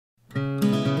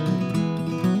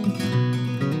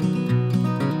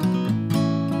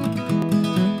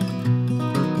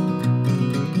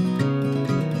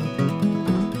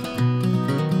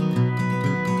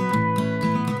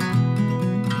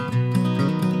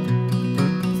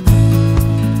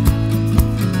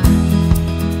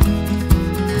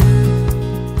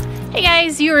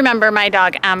guys, you remember my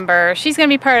dog Ember. She's gonna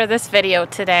be part of this video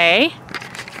today.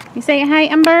 You say hi,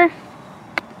 Ember?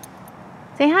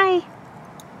 Say hi.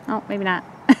 Oh, maybe not.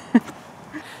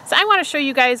 So I want to show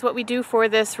you guys what we do for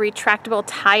this retractable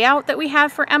tie-out that we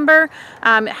have for Ember.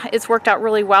 It's worked out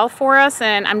really well for us,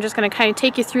 and I'm just going to kind of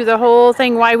take you through the whole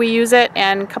thing, why we use it,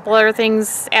 and a couple other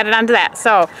things added onto that.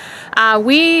 So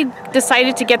we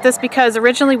decided to get this because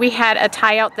originally we had a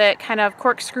tie-out that kind of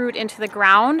corkscrewed into the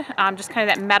ground, just kind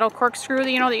of that metal corkscrew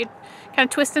that, you know, that you kind of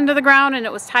twist into the ground, and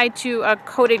it was tied to a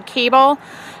coated cable,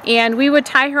 and we would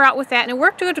tie her out with that, and it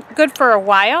worked good for a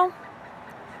while.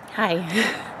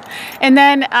 Hi. And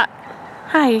then,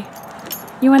 hi,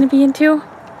 you want to be in too?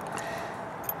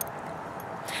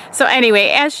 So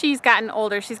anyway, as she's gotten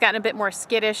older, she's gotten a bit more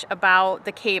skittish about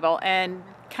the cable and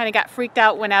kind of got freaked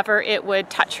out whenever it would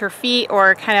touch her feet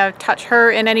or kind of touch her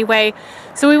in any way.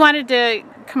 So we wanted to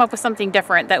come up with something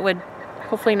different that would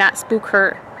hopefully not spook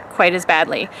her quite as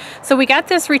badly. So we got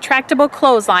this retractable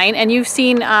clothesline, and you've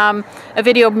seen a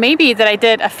video maybe that I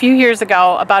did a few years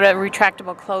ago about a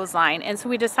retractable clothesline, and so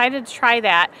we decided to try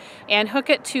that and hook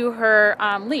it to her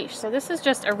leash. So this is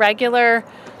just a regular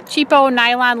cheapo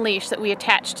nylon leash that we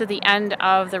attach to the end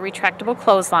of the retractable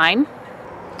clothesline.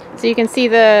 So you can see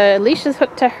the leash is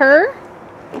hooked to her,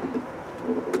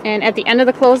 and at the end of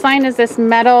the clothesline is this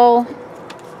metal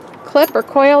clip or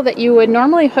coil that you would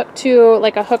normally hook to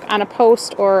like a hook on a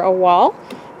post or a wall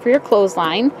for your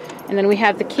clothesline. And then we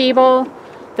have the cable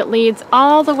that leads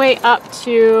all the way up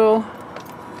to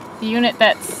the unit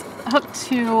that's hooked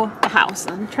to the house.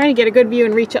 I'm trying to get a good view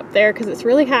and reach up there because it's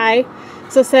really high.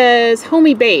 So it says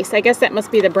Homey Base. I guess that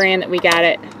must be the brand that we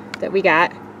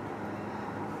got.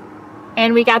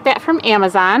 And we got that from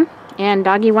Amazon, and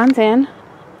doggy one's in.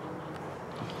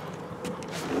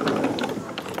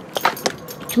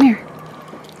 Come here.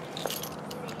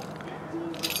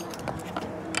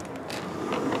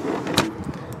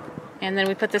 And then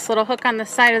we put this little hook on the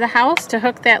side of the house to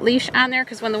hook that leash on there,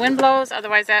 because when the wind blows,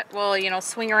 otherwise that will, you know,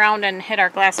 swing around and hit our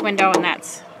glass window, and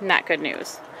that's not good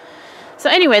news. So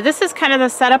anyway, this is kind of the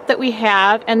setup that we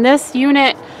have, and this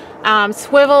unit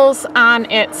swivels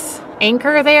on its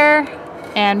anchor there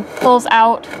and pulls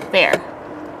out there.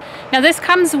 Now this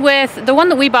comes with, the one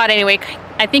that we bought anyway,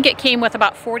 I think it came with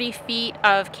about 40 feet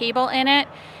of cable in it,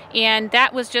 and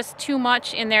that was just too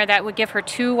much in there. That would give her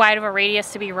too wide of a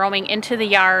radius to be roaming into the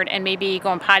yard and maybe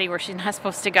going potty where she's not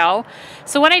supposed to go.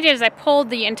 So what I did is I pulled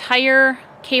the entire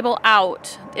cable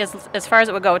out as far as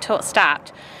it would go till it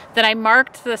stopped. Then I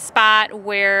marked the spot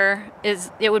where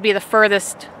it would be the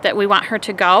furthest that we want her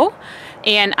to go,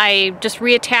 and I just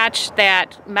reattached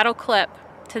that metal clip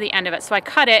to the end of it. So I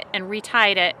cut it and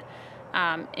retied it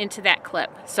into that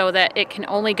clip so that it can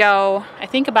only go, I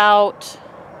think, about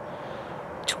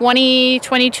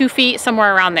 22 feet,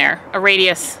 somewhere around there, a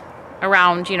radius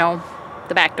around, you know,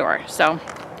 the back door. So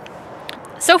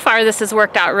far this has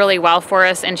worked out really well for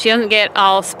us, and she doesn't get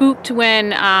all spooked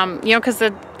when, you know, because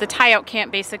the tie-out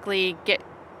can't basically get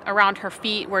around her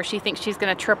feet where she thinks she's going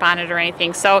to trip on it or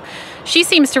anything. So she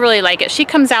seems to really like it. She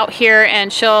comes out here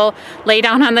and she'll lay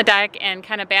down on the deck and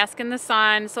kind of bask in the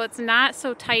sun. So it's not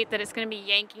so tight that it's going to be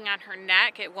yanking on her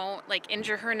neck. It won't like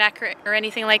injure her neck or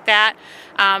anything like that.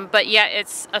 But yet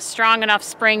it's a strong enough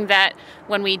spring that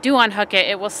when we do unhook it,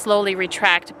 it will slowly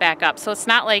retract back up. So it's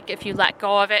not like if you let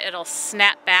go of it, it'll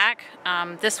snap back.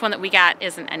 This one that we got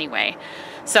isn't anyway.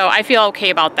 So I feel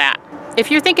okay about that. If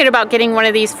you're thinking about getting one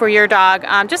of these for your dog,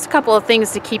 just a couple of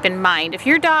things to keep in mind. If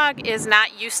your dog is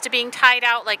not used to being tied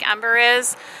out like Ember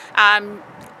is,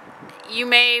 you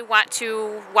may want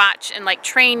to watch and like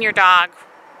train your dog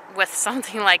with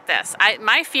something like this.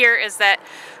 My fear is that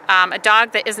a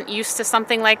dog that isn't used to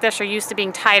something like this or used to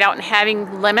being tied out and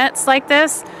having limits like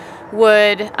this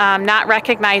would not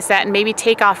recognize that and maybe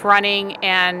take off running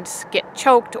and get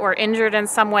choked or injured in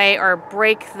some way, or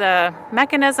break the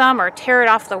mechanism or tear it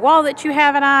off the wall that you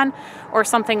have it on or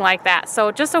something like that. So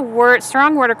just a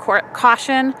strong word of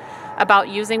caution about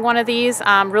using one of these.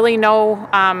 Really know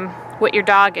what your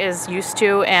dog is used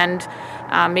to, and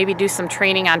maybe do some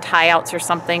training on tie-outs or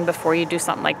something before you do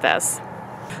something like this.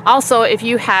 Also, if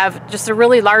you have just a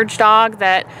really large dog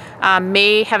that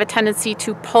may have a tendency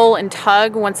to pull and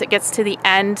tug once it gets to the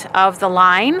end of the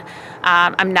line,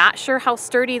 I'm not sure how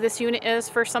sturdy this unit is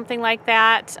for something like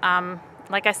that.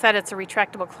 Like I said, it's a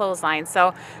retractable clothesline,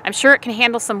 so I'm sure it can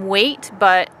handle some weight,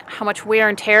 but how much wear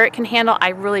and tear it can handle, I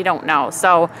really don't know.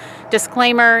 So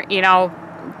disclaimer, you know,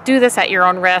 do this at your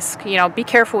own risk. You know, be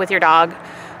careful with your dog,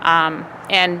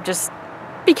 and just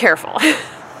be careful.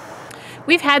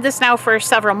 we've had this now for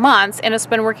several months and it's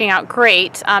been working out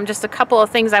great. Just a couple of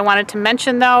things I wanted to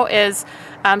mention though is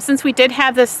since we did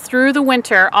have this through the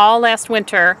winter, all last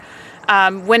winter,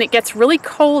 when it gets really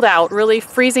cold out, really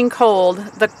freezing cold,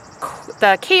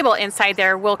 the cable inside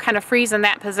there will kind of freeze in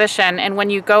that position, and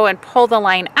when you go and pull the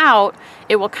line out,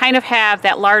 it will kind of have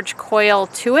that large coil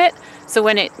to it. So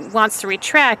when it wants to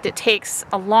retract, it takes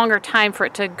a longer time for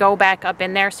it to go back up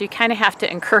in there. So you kind of have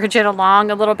to encourage it along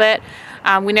a little bit.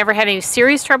 We never had any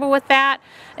serious trouble with that.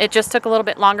 It just took a little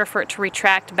bit longer for it to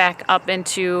retract back up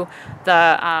into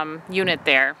the unit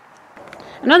there.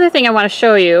 Another thing I want to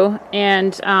show you,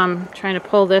 and trying to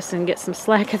pull this and get some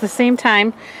slack at the same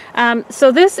time.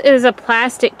 So this is a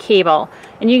plastic cable,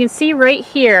 and you can see right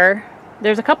here,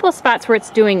 there's a couple of spots where it's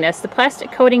doing this. The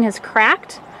plastic coating has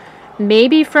cracked,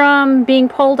 maybe from being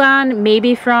pulled on,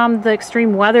 maybe from the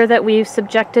extreme weather that we've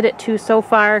subjected it to so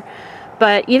far.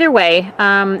 But either way,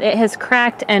 it has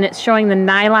cracked and it's showing the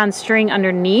nylon string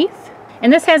underneath.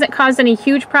 And this hasn't caused any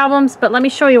huge problems, but let me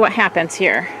show you what happens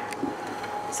here.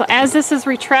 So as this is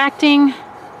retracting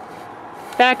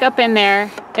back up in there,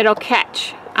 it'll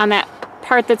catch on that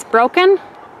part that's broken.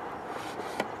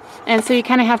 And so you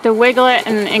kind of have to wiggle it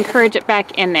and encourage it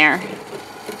back in there.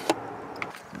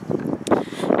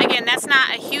 Again, that's not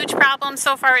a huge problem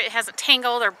so far. It hasn't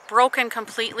tangled or broken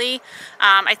completely.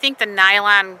 I think the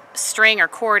nylon string or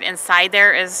cord inside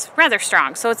there is rather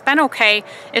strong, so it's been okay.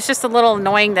 It's just a little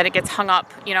annoying that it gets hung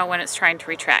up, you know, when it's trying to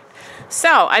retract.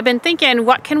 So I've been thinking,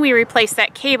 what can we replace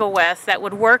that cable with that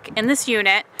would work in this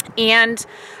unit and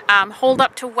hold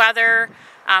up to weather,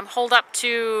 hold up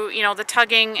to, you know, the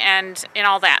tugging and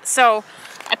all that. So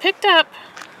I picked up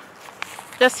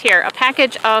this here, a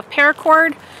package of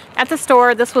paracord at the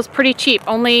store. This was pretty cheap,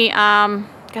 only,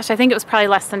 gosh, I think it was probably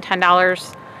less than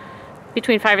 $10,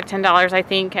 between $5 and $10, I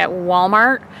think, at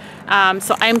Walmart.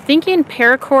 So I'm thinking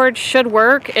paracord should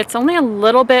work. It's only a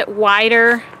little bit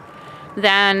wider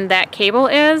than that cable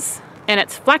is, and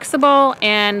it's flexible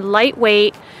and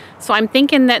lightweight. So I'm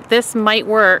thinking that this might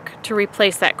work to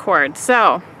replace that cord.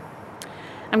 So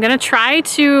I'm gonna try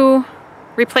to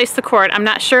replace the cord. I'm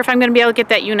not sure if I'm gonna be able to get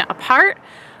that unit apart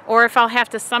or if I'll have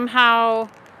to somehow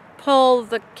pull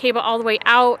the cable all the way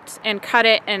out and cut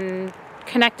it and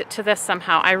connect it to this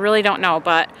somehow. I really don't know,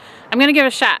 but I'm gonna give it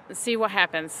a shot and see what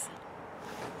happens.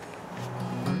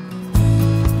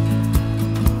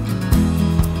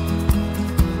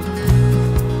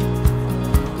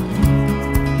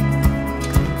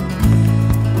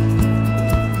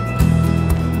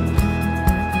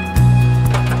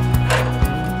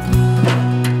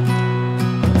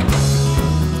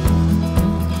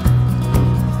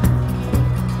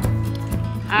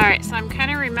 Alright, so I'm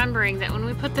kind of remembering that when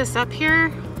we put this up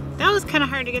here, that was kind of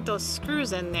hard to get those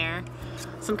screws in there.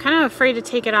 So I'm kind of afraid to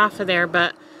take it off of there,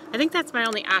 but I think that's my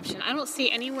only option. I don't see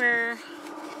anywhere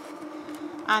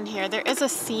on here. There is a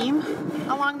seam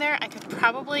along there. I could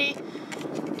probably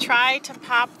try to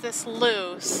pop this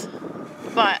loose,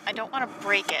 but I don't want to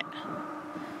break it.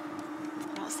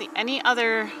 I don't see any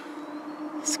other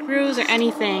screws or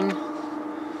anything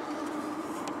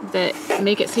that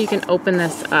make it so you can open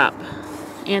this up.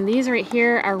 And these right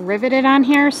here are riveted on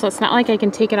here, so it's not like I can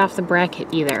take it off the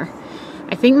bracket either.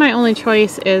 I think my only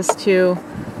choice is to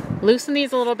loosen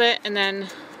these a little bit and then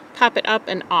pop it up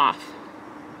and off.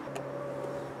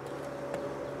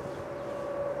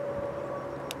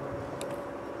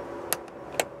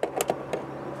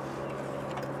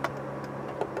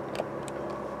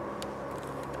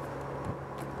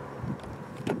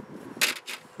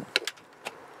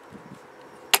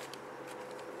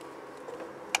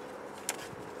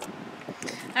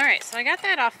 Alright, so I got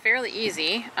that off fairly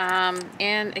easy,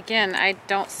 and again, I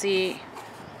don't see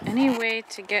any way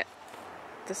to get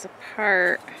this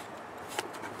apart,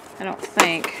 I don't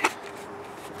think.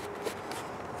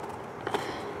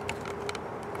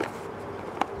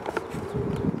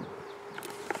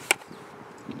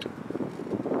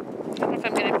 I don't know if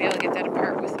I'm going to be able to get that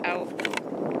apart without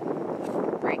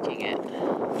breaking it.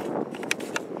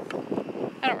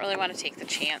 I don't really want to take the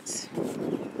chance.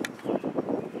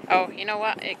 Oh, you know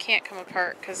what? It can't come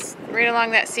apart because right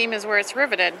along that seam is where it's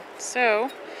riveted. So,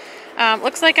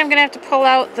 looks like I'm going to have to pull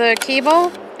out the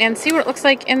cable and see what it looks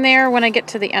like in there when I get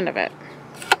to the end of it.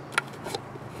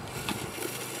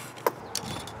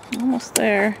 Almost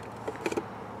there.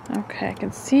 Okay, I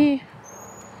can see.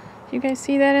 You guys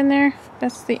see that in there?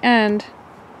 That's the end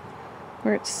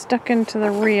where it's stuck into the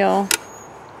reel.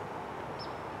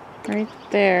 Right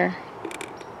there.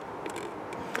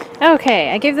 Okay,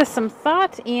 I gave this some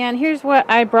thought, and here's what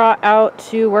I brought out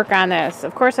to work on this.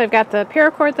 Of course, I've got the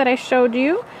paracord that I showed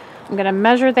you. I'm going to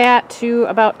measure that to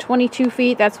about 22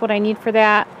 feet. That's what I need for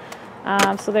that.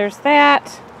 So there's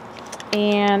that.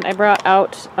 And I brought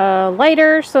out a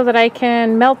lighter so that I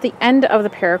can melt the end of the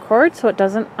paracord so it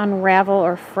doesn't unravel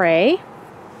or fray.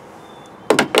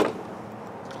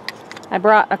 I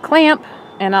brought a clamp,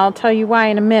 and I'll tell you why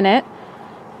in a minute.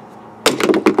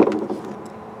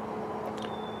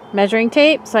 Measuring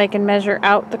tape so I can measure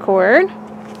out the cord.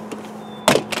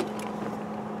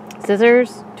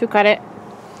 Scissors to cut it.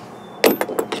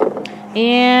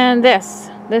 And this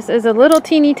is a little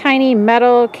teeny tiny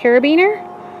metal carabiner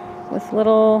with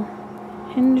little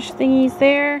hinge thingies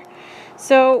there.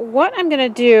 So what I'm going to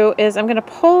do is I'm going to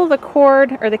pull the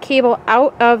cord or the cable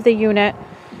out of the unit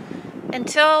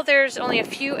until there's only a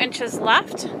few inches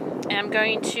left, and I'm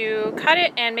going to cut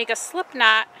it and make a slip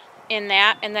knot in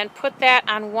that, and then put that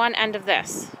on one end of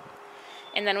this.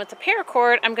 And then with the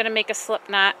paracord, I'm going to make a slip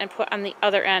knot and put on the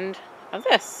other end of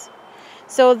this.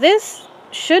 So this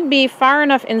should be far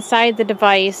enough inside the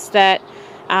device that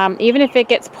even if it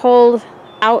gets pulled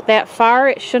out that far,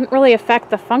 it shouldn't really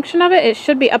affect the function of it. It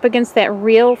should be up against that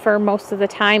reel for most of the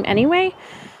time anyway.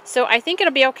 So I think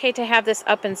it'll be okay to have this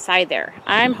up inside there.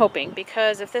 I'm hoping,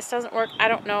 because if this doesn't work, I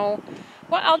don't know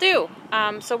what I'll do.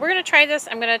 So we're going to try this.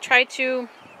 I'm going to try to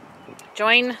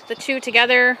join the two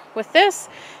together with this.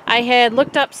 I had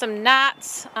looked up some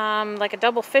knots, like a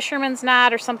double fisherman's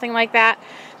knot or something like that,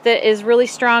 that is really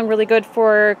strong, really good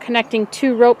for connecting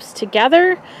two ropes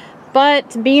together.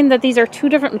 But being that these are two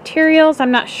different materials,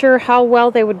 I'm not sure how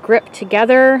well they would grip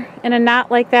together in a knot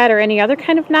like that or any other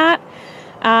kind of knot.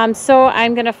 So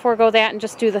I'm going to forego that and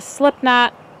just do the slip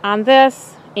knot on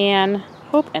this and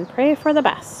hope and pray for the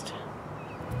best.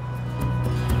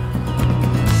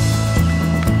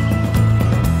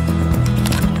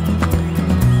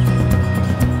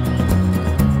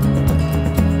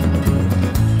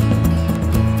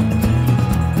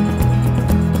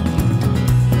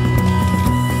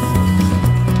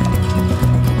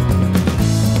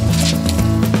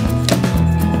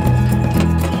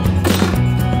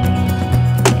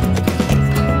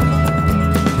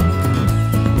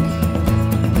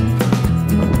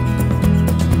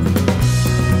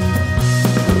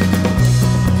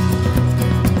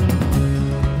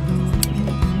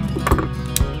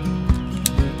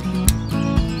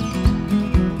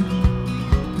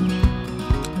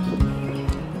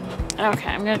 Okay,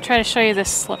 I'm going to try to show you this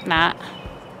slip knot.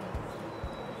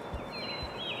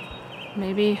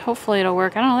 Maybe, hopefully it'll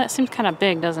work. I don't know, that seems kind of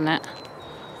big, doesn't it?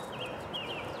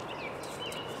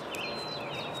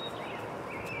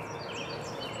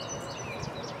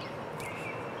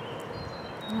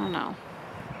 I don't know.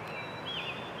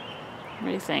 What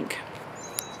do you think?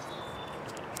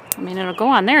 I mean, it'll go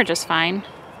on there just fine.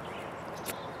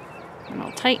 And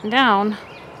it'll tighten down.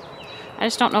 I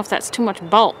just don't know if that's too much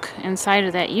bulk inside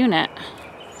of that unit.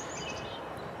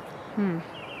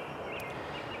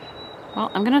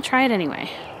 Well, I'm going to try it anyway.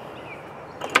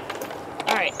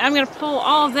 Alright, I'm going to pull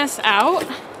all of this out.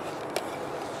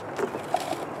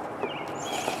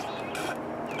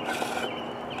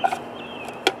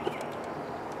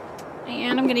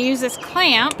 And I'm going to use this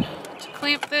clamp to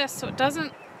clamp this so it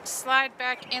doesn't slide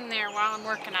back in there while I'm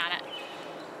working on it.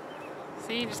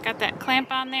 See, just got that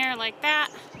clamp on there like that,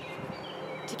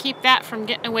 to keep that from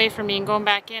getting away from me and going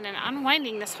back in and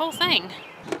unwinding this whole thing.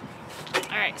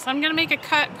 Alright, so I'm going to make a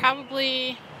cut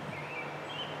probably,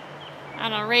 I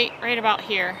don't know, right about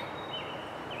here.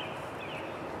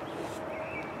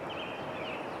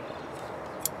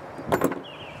 I'm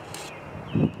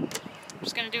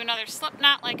just going to do another slip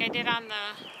knot like I did on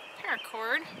the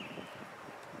paracord.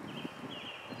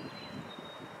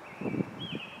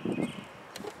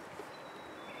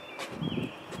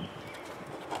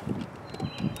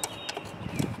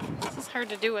 Hard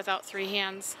to do without three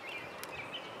hands.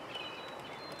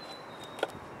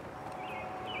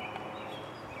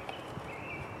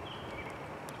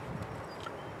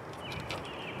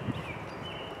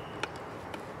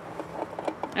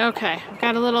 Okay, I've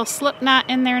got a little slip knot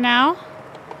in there now.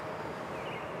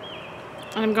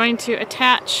 And I'm going to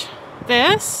attach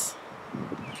this.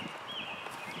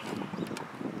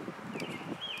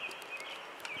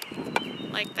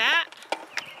 Like that.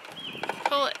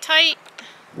 Pull it tight.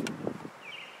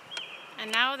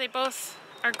 And now they both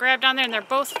are grabbed on there, and they're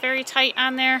both very tight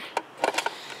on there.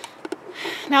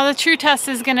 Now the true test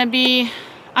is going to be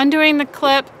undoing the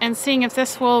clip and seeing if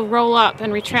this will roll up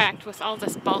and retract with all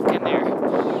this bulk in there.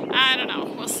 I don't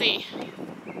know. We'll see.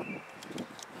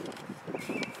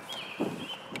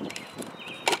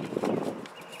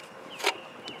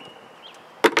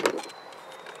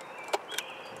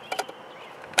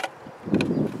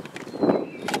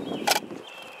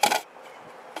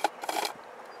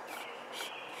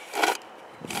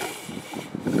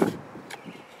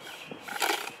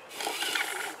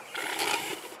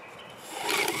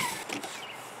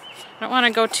 I don't want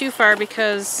to go too far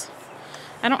because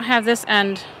I don't have this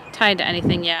end tied to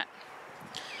anything yet.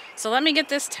 So let me get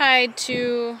this tied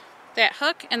to that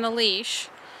hook and the leash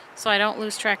so I don't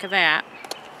lose track of that.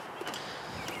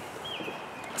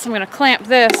 So I'm going to clamp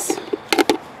this.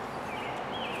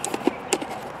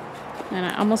 And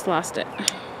I almost lost it.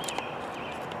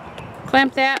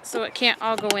 Clamp that so it can't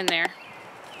all go in there.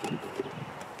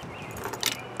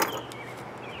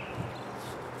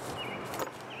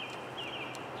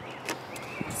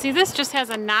 See, this just has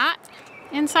a knot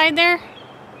inside there.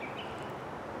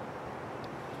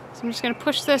 So I'm just going to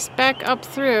push this back up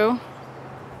through.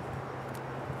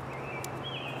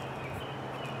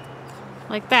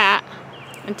 Like that.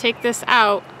 And take this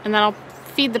out, and then I'll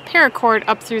feed the paracord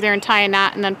up through there and tie a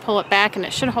knot and then pull it back, and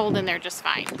it should hold in there just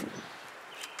fine.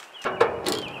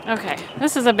 Okay,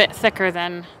 this is a bit thicker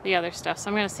than the other stuff, so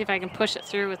I'm going to see if I can push it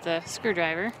through with the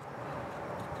screwdriver.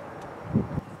 Do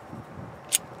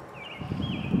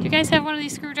you guys have one of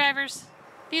these screwdrivers?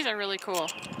 These are really cool.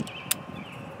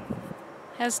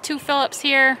 Has 2 Phillips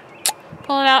here.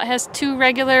 Pull it out, it has 2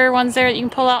 regular ones there that you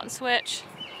can pull out and switch.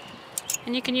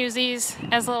 And you can use these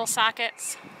as little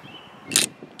sockets.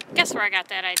 Guess where I got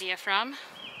that idea from?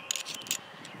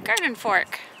 Garden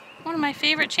Fork, one of my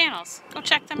favorite channels. Go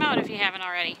check them out if you haven't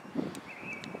already.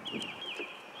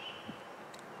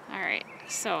 Alright,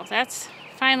 so that's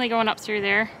finally going up through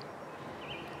there.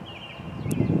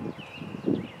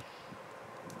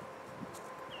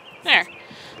 There.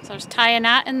 So just tie a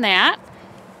knot in that.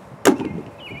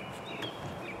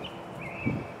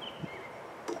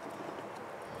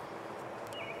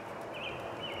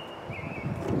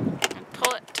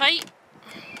 Tight.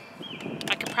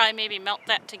 I could probably maybe melt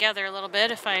that together a little bit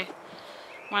if I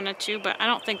wanted to, but I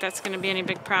don't think that's going to be any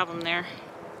big problem there.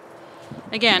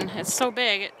 Again, it's so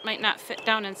big it might not fit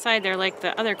down inside there like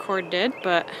the other cord did,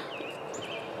 but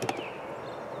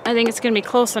I think it's going to be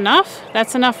close enough.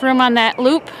 That's enough room on that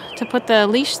loop to put the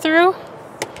leash through.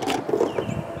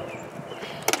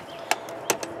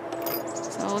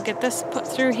 So we'll get this put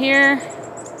through here.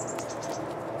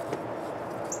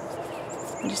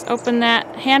 Just open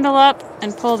that handle up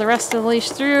and pull the rest of the leash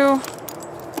through.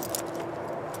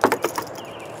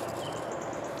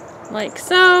 Like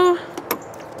so.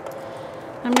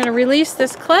 I'm going to release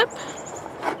this clip.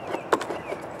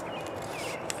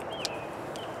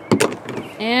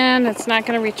 And it's not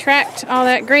going to retract all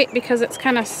that great because it's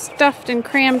kind of stuffed and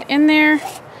crammed in there.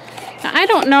 Now, I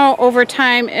don't know over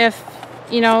time if,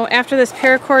 you know, after this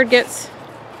paracord gets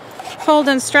pulled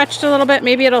and stretched a little bit,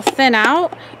 maybe it'll thin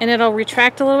out and it'll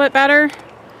retract a little bit better.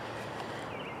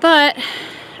 But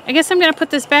I guess I'm going to put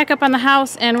this back up on the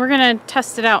house and we're going to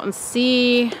test it out and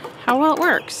see how well it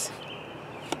works.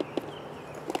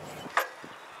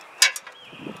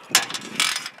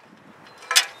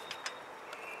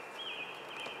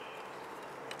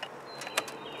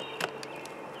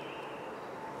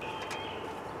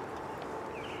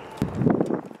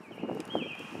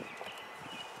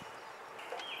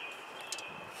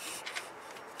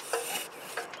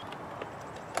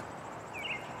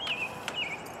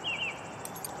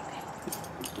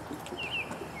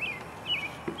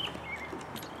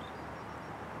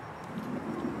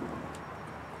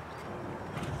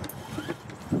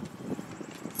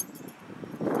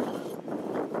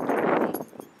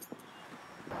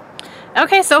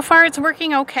 Okay, so far it's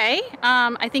working okay.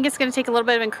 I think it's going to take a little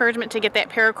bit of encouragement to get that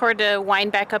paracord to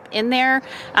wind back up in there,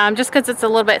 just because it's a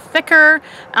little bit thicker.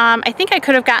 I think I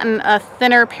could have gotten a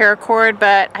thinner paracord,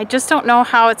 but I just don't know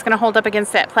how it's going to hold up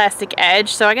against that plastic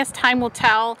edge, so I guess time will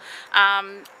tell.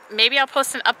 Maybe I'll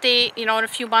post an update, you know, in a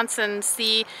few months and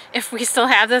see if we still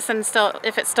have this and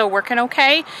if it's still working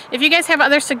okay. If you guys have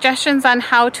other suggestions on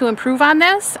how to improve on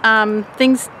this,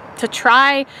 things to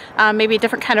try, maybe a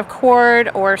different kind of cord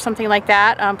or something like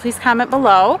that, please comment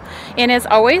below. And as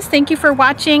always, thank you for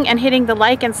watching and hitting the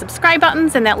like and subscribe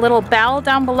buttons and that little bell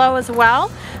down below as well.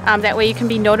 That way you can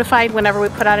be notified whenever we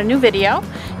put out a new video.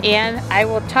 And I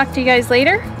will talk to you guys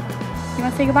later. You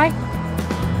want to say goodbye?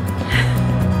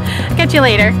 Catch you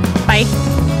later. Bye.